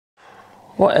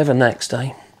whatever next,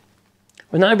 eh?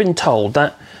 We've now been told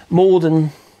that more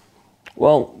than,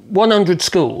 well, 100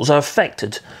 schools are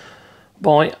affected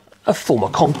by a form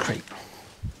of concrete.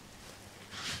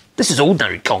 This is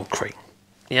ordinary concrete,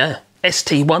 yeah,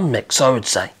 ST1 mix, I would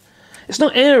say. It's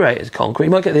not aerated concrete,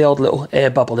 you might get the odd little air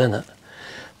bubble in it.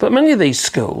 But many of these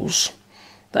schools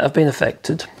that have been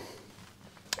affected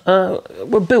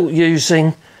were built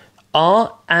using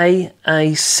RAAC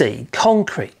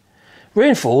concrete,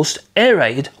 reinforced,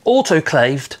 aerated,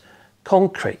 autoclaved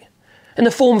concrete, in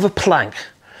the form of a plank.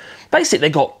 Basically, they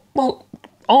got, well,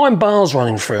 iron bars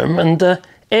running through them and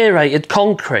aerated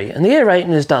concrete. And the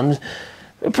aerating is done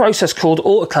a process called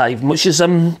autoclaving, which is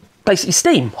basically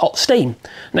steam, hot steam,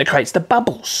 and it creates the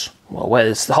bubbles. Well, where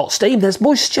there's the hot steam, there's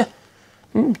moisture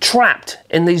trapped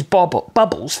in these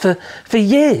bubbles for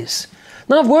years.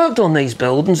 Now, I've worked on these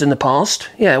buildings in the past,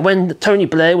 yeah, when Tony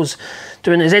Blair was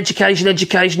doing his education,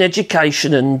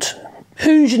 and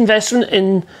huge investment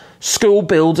in school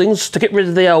buildings to get rid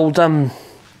of the old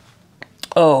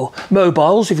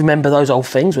mobiles, if you remember those old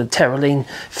things with terraline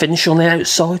finish on the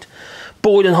outside,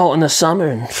 boiling hot in the summer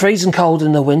and freezing cold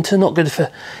in the winter. Not good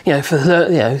for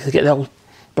to get the old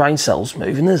brain cells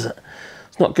moving, is it?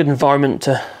 It's not a good environment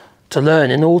to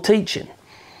learning or teaching.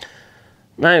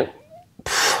 Now,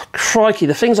 crikey,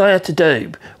 the things I had to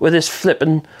do with this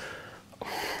flipping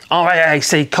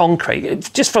RAAC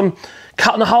concrete, just from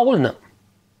cutting a hole in it.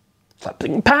 It's like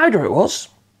baking powder, it was.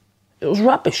 It was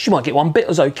rubbish. You might get one bit, it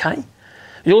was okay.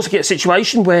 You also get a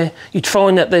situation where you'd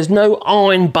find that there's no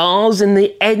iron bars in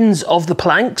the ends of the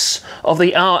planks of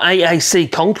the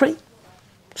RAAC concrete.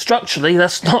 Structurally,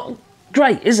 that's not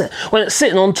great, is it? When it's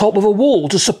sitting on top of a wall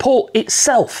to support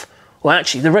itself. Well,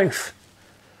 actually, the roof.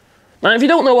 Now, if you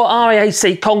don't know what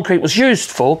RAAC concrete was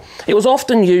used for, it was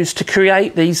often used to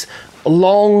create these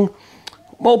long,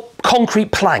 well,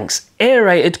 concrete planks,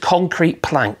 aerated concrete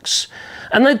planks.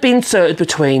 And they'd be inserted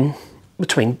between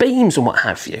beams and what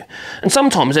have you. And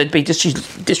sometimes they'd be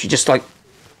just like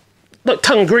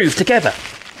tongue grooved together.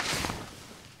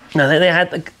 Now, they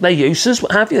had their uses,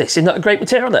 what have you. They seemed like a great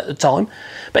material at the time.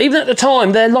 But even at the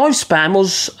time, their lifespan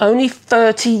was only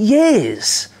 30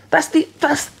 yees. That's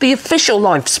the official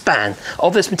lifespan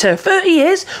of this material. 30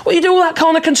 years? Well, you do all that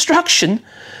kind of construction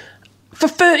for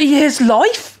 30 years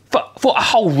life? For a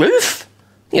whole roof?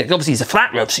 Yeah, obviously it's a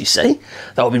flat roof, you see.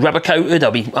 That'll be rubber coated,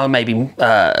 there'll be maybe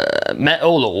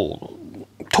metal or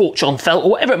torch on felt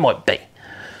or whatever it might be.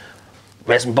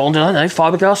 Resin bonded, I don't know,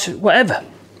 fiberglass, whatever.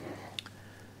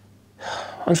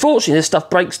 Unfortunately, this stuff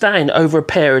breaks down over a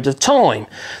period of time.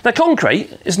 Now,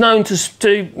 concrete is known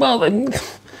to well,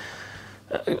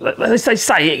 they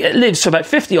say it lives for about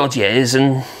 50 odd years,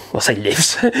 and well, I say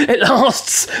lives, it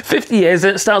lasts 50 years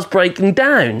and it starts breaking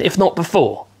down, if not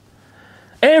before.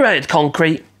 Aerated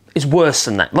concrete is worse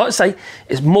than that. Like I say,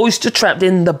 it's moisture trapped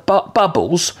in the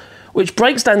bubbles, which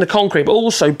breaks down the concrete, but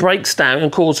also breaks down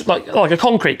and causes, like a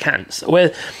concrete cancer,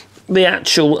 where the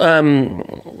actual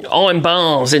iron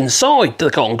bars inside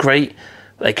the concrete,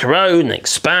 they corrode and they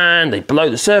expand, they blow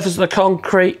the surface of the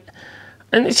concrete,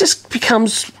 and it just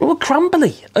becomes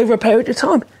crumbly over a period of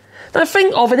time. Now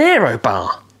think of an aero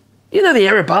bar. You know the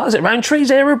aero bar, is it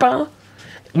Roundtree's aero bar?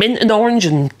 Mint and orange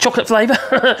and chocolate flavour?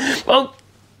 Well,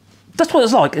 that's what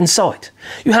it's like inside.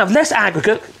 You have less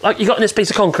aggregate, like you got in this piece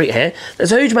of concrete here.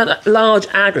 There's a huge amount of large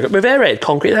aggregate. With aerated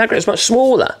concrete, the aggregate is much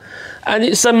smaller. And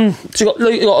it's so you've got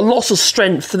a loss of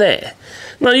strength there.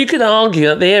 Now, you could argue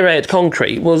that the aerated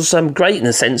concrete was great in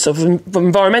the sense of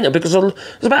environmental, because there's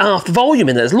about half the volume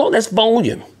in there. There's a lot less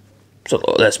volume. So a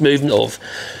lot less movement of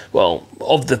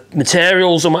the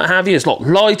materials and what have you. It's a lot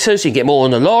lighter, so you get more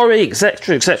on the lorry,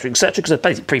 etc., etc., etc., because they're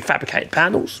basically prefabricated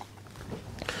panels.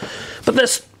 But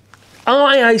this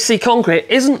RAAC concrete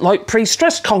isn't like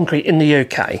pre-stressed concrete in the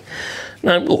UK.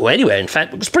 Now, or anywhere, in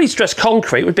fact, because pre-stressed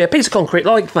concrete would be a piece of concrete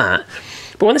like that.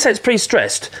 But when they say it's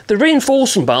pre-stressed, the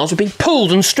reinforcing bars would be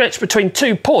pulled and stretched between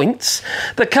 2 points.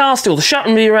 The cast steel, the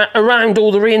shutting around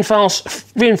all the reinforcing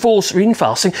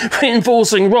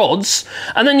rods,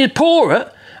 and then you'd pour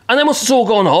it, and then once it's all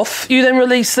gone off, you then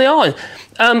release the iron.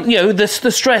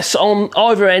 The stress on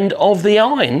either end of the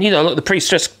iron. Like the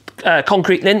pre-stressed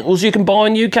concrete lintels you can buy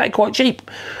in the UK quite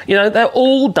cheap. They're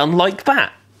all done like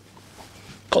that.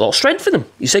 Got a lot of strength in them,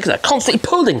 you see, because they're constantly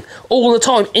pulling all the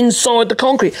time inside the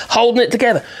concrete, holding it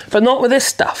together. But not with this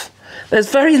stuff.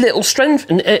 There's very little strength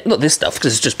in not this stuff,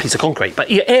 because it's just a piece of concrete, but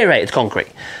aerated concrete.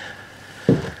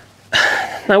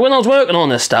 Now, when I was working on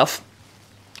this stuff,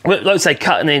 let's say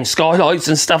cutting in skylights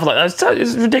and stuff like that,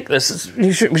 it's ridiculous.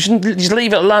 We shouldn't just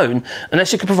leave it alone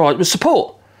unless you can provide it with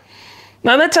support.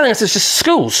 Now, they're telling us it's just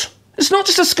schools. It's not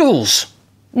just the schools.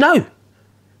 No.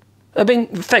 have been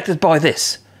affected by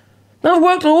this. Now, I've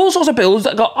worked on all sorts of buildings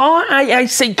that got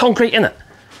RAAC concrete in it.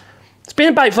 It's been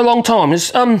about for a long time.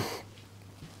 It's, oh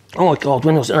my God,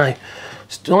 when was it now?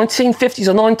 1950s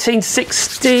or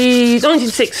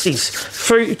 1960s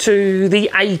through to the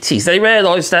 80s. They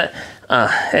realised that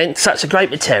it ain't such a great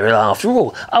material after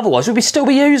all. Otherwise, we'd still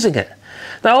be using it.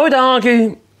 Now, I would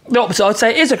argue the opposite. I'd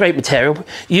say it is a great material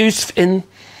used in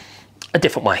a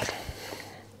different way.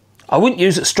 I wouldn't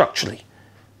use it structurally.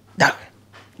 No.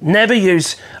 Never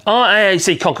use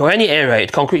RAAC concrete or any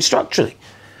aerated concrete structurally.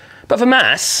 But for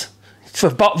mass, for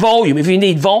volume, if you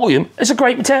need volume, it's a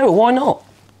great material. Why not?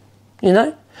 You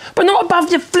know? But not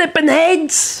above your flipping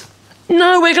heads.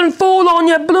 No, we're going to fall on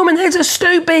your blooming heads. Are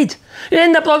stupid. You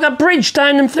end up like a bridge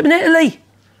down in flipping Italy.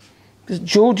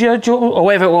 Georgia, or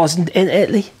wherever it was in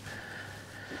Italy.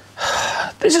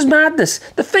 This is madness.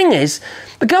 The thing is,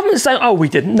 the government's saying, oh, we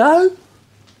didn't know.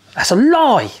 That's a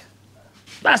lie.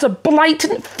 That's a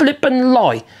blatant flipping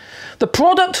lie. The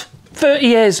product, 30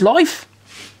 years life.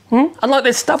 Unlike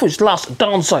this stuff, which lasts a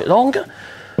darn sight longer.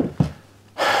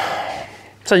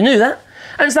 So you knew that.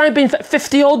 And it's now been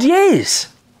 50 odd years.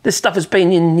 This stuff has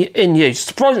been in use.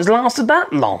 Surprised it's lasted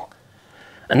that long.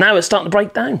 And now it's starting to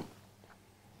break down.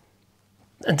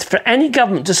 And for any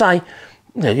government to say,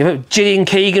 you know, Gillian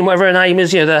Keegan, whatever her name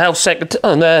is, you know, the health secretary,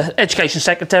 the education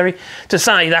secretary, to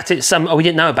say that it's oh, we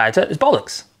didn't know about it, it's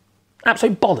bollocks.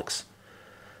 Absolute bollocks.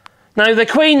 Now, the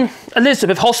Queen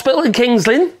Elizabeth Hospital in King's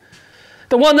Lynn,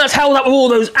 the one that's held up with all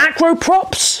those acro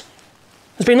props,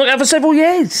 has been looked at for several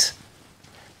years.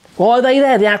 Why are they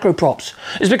there, the acro props?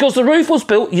 It's because the roof was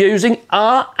built using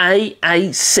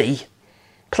RAAC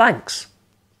planks.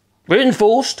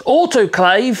 Reinforced,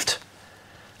 autoclaved,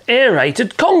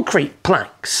 aerated concrete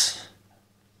planks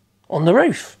on the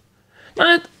roof.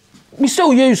 Now, we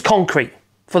still use concrete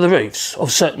for the roofs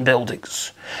of certain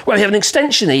buildings. Well, we have an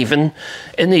extension even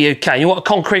in the UK. You want a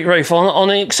concrete roof on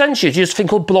an extension, you use a thing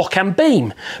called block and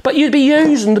beam. But you'd be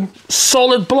using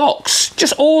solid blocks,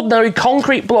 just ordinary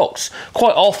concrete blocks,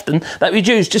 quite often, that we'd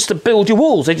use just to build your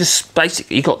walls. They just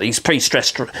basically, you've got these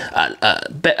pre-stressed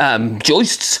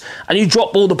joists, and you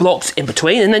drop all the blocks in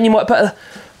between, and then you might put a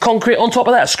concrete on top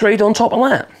of that, screed on top of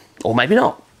that. Or maybe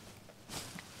not.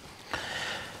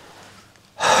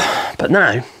 But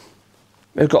now,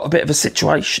 we've got a bit of a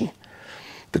situation,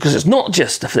 because it's not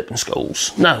just the flipping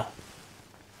schools. No.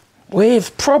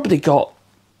 We've probably got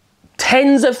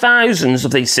tens of thousands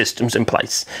of these systems in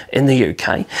place in the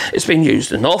UK. It's been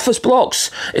used in office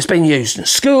blocks, it's been used in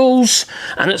schools,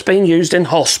 and it's been used in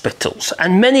hospitals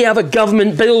and many other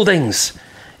government buildings.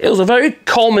 It was a very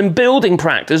common building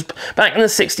practice back in the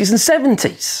 60s and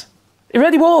 70s. It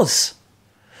really was.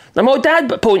 Now, my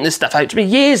dad pointed this stuff out to me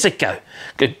years ago.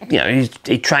 You know,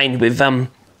 he trained with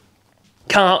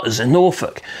Carters in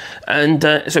Norfolk, and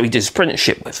so he did his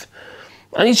apprenticeship with.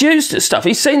 And he's used this stuff.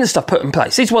 He's seen the stuff put in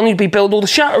place. He's one who'd be build all the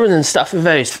shuttering and stuff for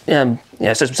various, you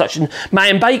know, such in May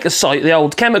and Baker's site, the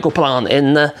old chemical plant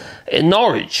in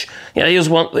Norwich. You know, he was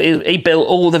one. He built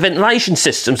all the ventilation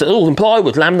systems, all in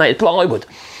plywood, laminated plywood,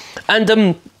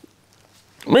 and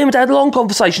me and my dad had long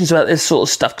conversations about this sort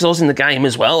of stuff because I was in the game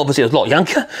as well. Obviously, I was a lot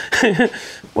younger,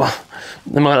 well,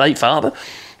 than my late father.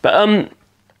 But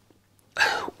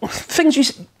things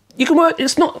you can work.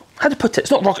 It's not, how to put it.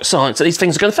 It's not rocket science that these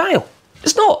things are going to fail.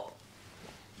 It's not.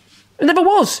 It never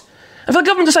was. And for the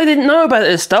government to say they didn't know about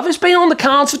this stuff, it's been on the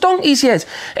cards for donkey's years.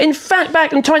 In fact,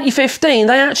 back in 2015,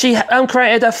 they actually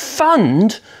created a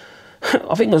fund.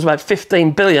 I think it was about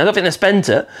 15 billion. I don't think they spent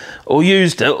it or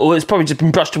used it, or it's probably just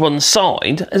been brushed to one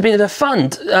side. There's been a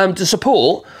fund to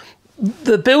support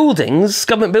the buildings,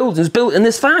 government buildings built in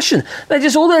this fashion.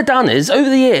 All they've done is, over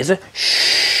the years,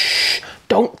 shh,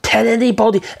 don't tell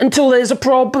anybody until there's a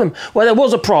problem. Well, there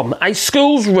was a problem. A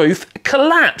school's roof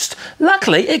collapsed.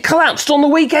 Luckily, it collapsed on the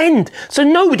weekend, so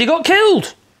nobody got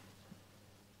killed.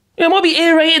 You know, it might be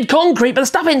aerated concrete, but the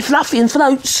stuff ain't fluffy and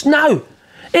floats. No.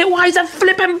 It weighs a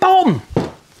flipping bomb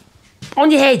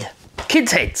on your head.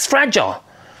 Kids' heads, fragile.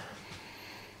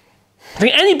 I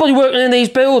think anybody working in these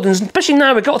buildings, especially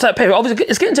now we've got to that period, obviously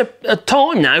it's getting to a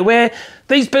time now where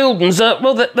these buildings are,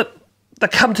 well, they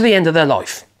come to the end of their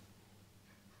life.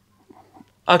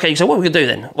 Okay, so what are we going to do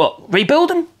then? What, rebuild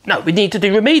them? No, we need to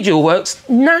do remedial works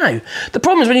now. The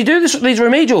problem is when you do these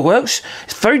remedial works,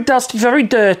 it's very dusty, very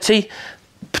dirty,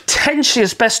 potentially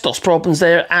asbestos problems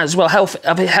there as well,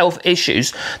 health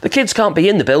issues. The kids can't be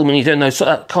in the building when you're doing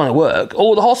that kind of work,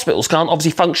 or the hospitals can't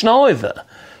obviously function either.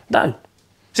 No.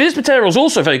 See, this material is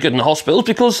also very good in the hospitals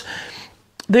because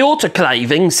the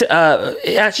autoclaving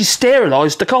it actually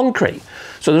sterilised the concrete.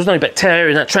 So there's no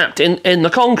bacteria that trapped in the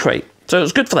concrete. So it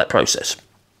was good for that process.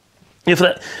 You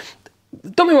know,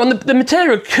 don't be wrong, the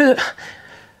material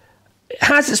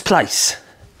has its place,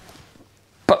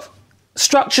 but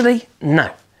structurally,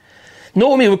 no.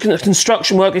 Normally with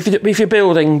construction work, if you're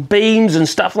building beams and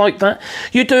stuff like that,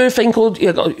 you do a thing called,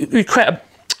 you create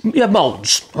you have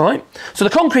moulds, all right? So the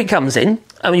concrete comes in,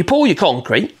 and you pour your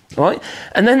concrete, all right?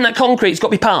 And then that concrete's got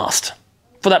to be passed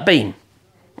for that beam,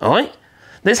 all right?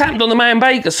 This happened on the Man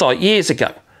Baker site years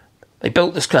ago. They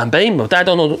built this beam. My dad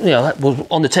was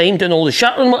on the team doing all the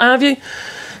shuttering and what have you,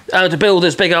 to build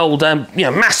this big old,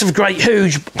 massive, great,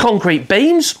 huge concrete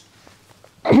beams.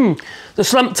 The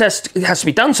slump test has to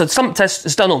be done. So the slump test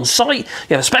is done on site.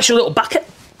 You have a special little bucket.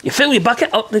 You fill your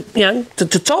bucket up,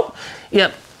 to top.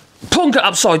 Plonk it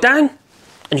upside down,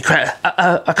 and you create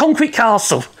a concrete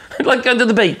castle, like under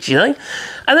the beach, And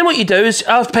then what you do is,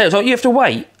 after you have to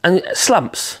wait, and it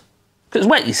slumps. Because it's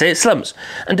wet, you see, it slumps.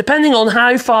 And depending on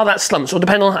how far that slumps, or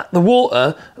depending on the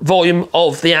water volume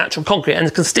of the actual concrete and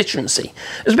the constituency.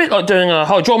 It's a bit like doing a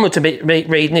hydrometer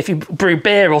reading if you brew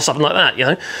beer or something like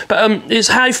that, But it's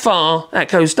how far that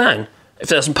goes down.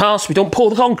 If it doesn't pass, we don't pour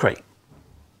the concrete.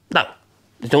 No,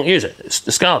 we don't use it. It's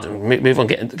discarded. Move on,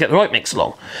 get the right mix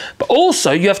along. But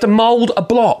also, you have to mould a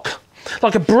block,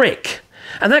 like a brick.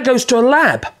 And that goes to a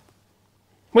lab.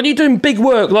 When you're doing big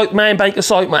work like Man Baker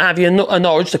site, what have you, in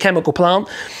Norwich, the chemical plant,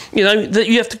 that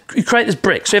you have to create this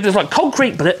brick. So you have this like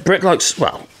concrete brick, like,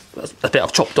 well, that's a bit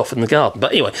I've chopped off in the garden,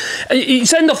 but anyway, you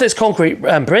send off this concrete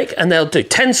brick, and they'll do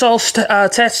tensile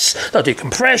tests, they'll do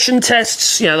compression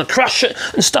tests, they'll crush it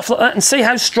and stuff like that, and see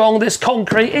how strong this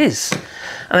concrete is.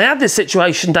 And they had this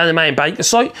situation down the Man Baker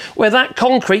site where that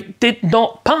concrete did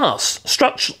not pass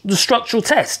the structural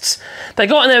tests. They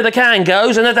got in there with the can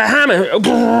goes and had the hammer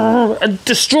and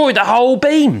destroyed the whole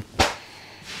beam.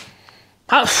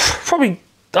 Probably,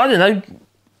 I don't know,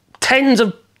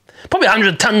 probably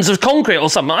 100 tons of concrete or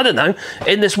something, I don't know,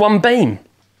 in this one beam.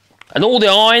 And all the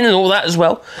iron and all that as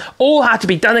well, all had to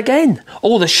be done again.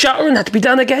 All the shuttering had to be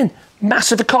done again.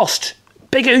 Massive cost.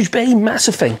 Big, huge beam,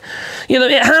 massive thing.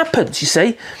 It happens, you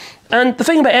see. And the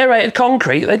thing about aerated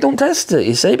concrete, they don't test it,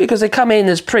 you see, because they come in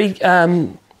as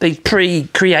pre-created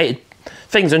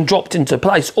things and dropped into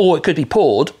place, or it could be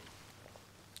poured.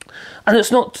 And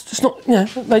it's not,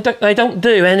 they don't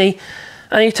do any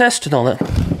testing on it.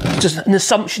 It's just an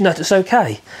assumption that it's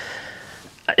okay.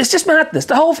 It's just madness.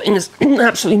 The whole thing is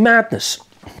absolutely madness.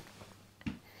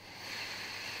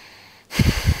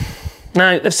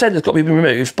 Now, they've said it's got to be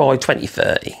removed by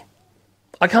 2030.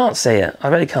 I can't see it. I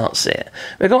really can't see it.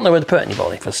 We've got nowhere to put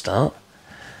anybody, for a start.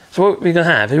 So what are we going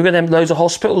to have? Are we going to have loads of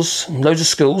hospitals and loads of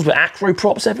schools with acro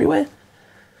props everywhere?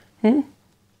 The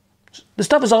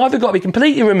stuff has either got to be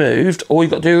completely removed, or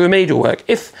you've got to do remedial work.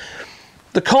 If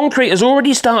the concrete has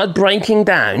already started breaking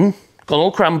down, gone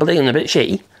all crumbly and a bit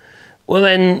shitty, well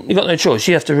then you've got no choice.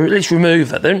 You have to at least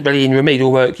remove it. There isn't really any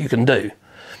remedial work you can do.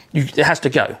 It has to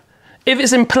go. If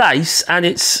it's in place and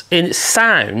it's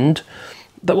sound,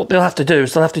 but what they'll have to do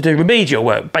is they'll have to do remedial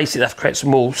work. Basically, they have to create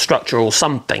some more structure or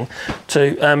something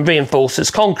to reinforce this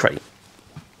concrete.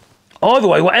 Either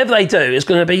way, whatever they do is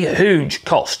going to be a huge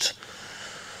cost.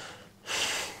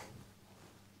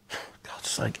 God's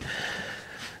sake.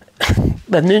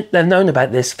 They've known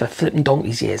about this for flipping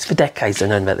donkey's years. For decades they've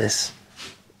known about this.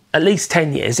 At least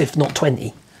 10 years, if not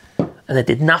 20. And they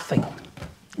did nothing.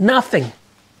 Nothing.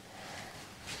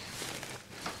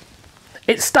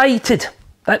 It stated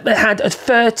that they had a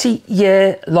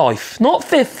 30-year life. Not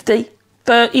 50,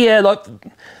 30-year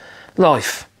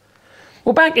life.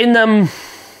 Well, back in,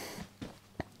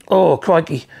 oh,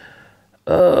 crikey.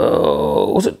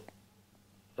 Was it?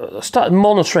 Started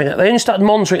monitoring it. They only started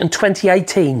monitoring it in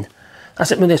 2018.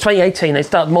 That's it, when in 2018 they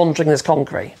started monitoring this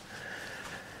concrete.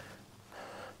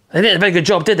 They didn't do a very good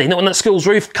job, did they? Not when that school's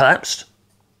roof collapsed.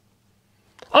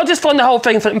 I just find the whole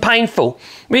thing painful.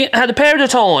 We had a period of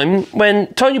time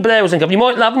when Tony Blair was in government. You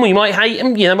might love him or you might hate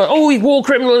him, but, oh, he's war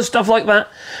criminal and stuff like that.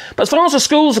 But as far as the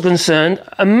schools are concerned,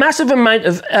 a massive amount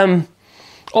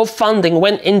of funding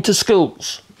went into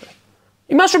schools.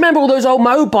 You must remember all those old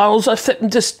mobiles that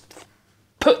just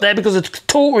put there because of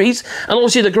Tories and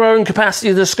obviously the growing capacity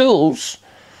of the schools.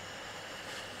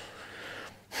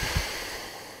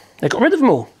 They got rid of them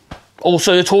all.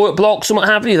 Also the toilet blocks and what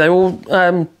have you, they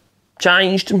all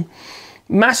changed, and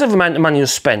massive amount of money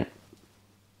was spent.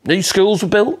 New schools were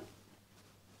built.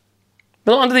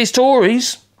 But not under these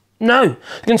Tories. No.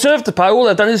 The Conservative Party, all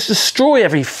they've done is destroy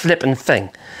every flipping thing.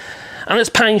 And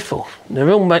it's painful. The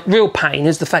real pain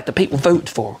is the fact that people voted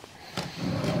for them.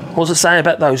 What does it say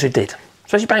about those who did?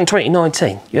 Especially back in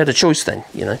 2019, you had a choice then,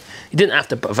 you know. You didn't have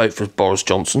to vote for Boris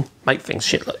Johnson, make things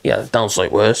shit, like, yeah,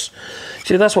 downside worse.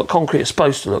 See, that's what concrete is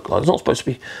supposed to look like. It's not supposed to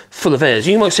be full of airs.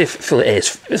 You might see it full of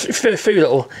airs, a few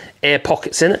little air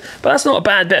pockets in it, but that's not a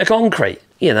bad bit of concrete,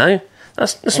 you know.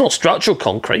 That's not structural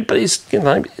concrete, but it's, you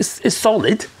know, it's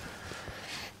solid.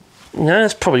 You know,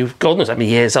 that's probably, God knows how many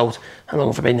years old. How long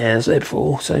have I been there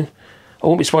before? So I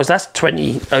wouldn't be surprised that's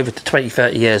over to 20,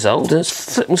 30 years old.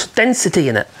 There's density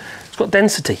in it. It's got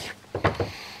density.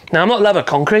 Now, I'm not a lover of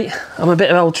concrete. I'm a bit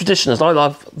of an old traditionalist. I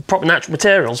love proper natural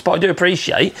materials, but I do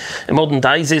appreciate in modern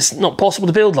days it's not possible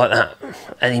to build like that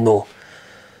anymore.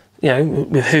 You know,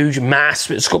 with huge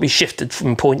mass, it's got to be shifted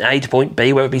from point A to point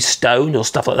B, whether it be stone or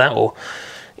stuff like that, or,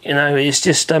 you know, it's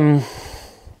just,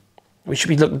 we should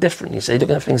be looking differently, you see,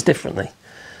 looking at things differently.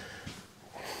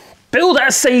 Build out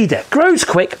of cedar. Grows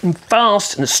quick and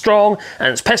fast and strong and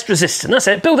it's pest resistant. That's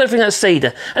it. Build everything out of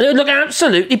cedar and it would look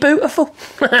absolutely beautiful.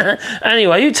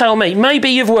 Anyway, you tell me. Maybe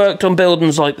you've worked on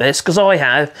buildings like this, because I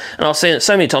have, and I've seen it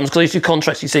so many times, because I used to do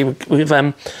contracts, you see, with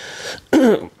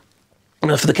for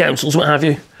the councils, what have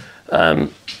you,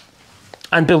 and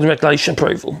building regulation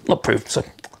approval. Not approved, so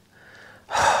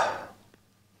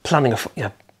planning,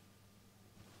 yeah,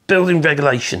 building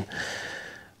regulation.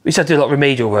 We used to have to do a lot of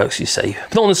remedial works, you see.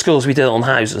 Not on the schools, we did it on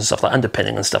houses and stuff, like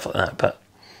underpinning and stuff like that, but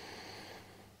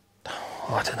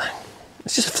I don't know.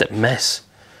 It's just a flipping mess.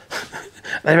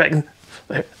 They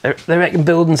reckon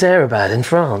buildings are bad in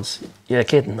France. You're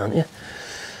kidding, aren't you?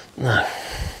 No.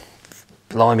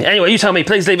 Blimey. Anyway, you tell me,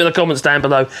 please leave in the comments down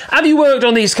below. Have you worked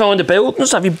on these kind of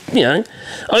buildings? Have you, you know,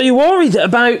 are you worried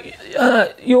about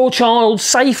your child's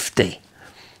safety?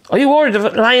 Are you worried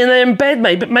of laying there in bed,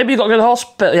 maybe? Maybe you've got to go to the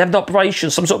hospital, you have an operation,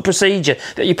 some sort of procedure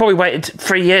that you probably waited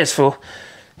 3 years for,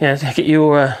 you know, to get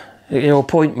your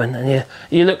appointment, and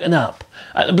you're looking up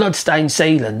at the blood-stained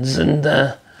ceilings and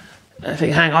I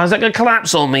think, hang on, is that going to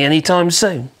collapse on me anytime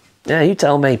soon? Yeah, you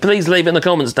tell me. Please leave it in the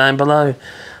comments down below.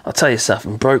 I'll tell you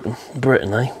something, broken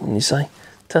Britain, eh, when you say.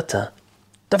 Ta-ta.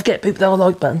 Don't forget, people, that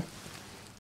like button.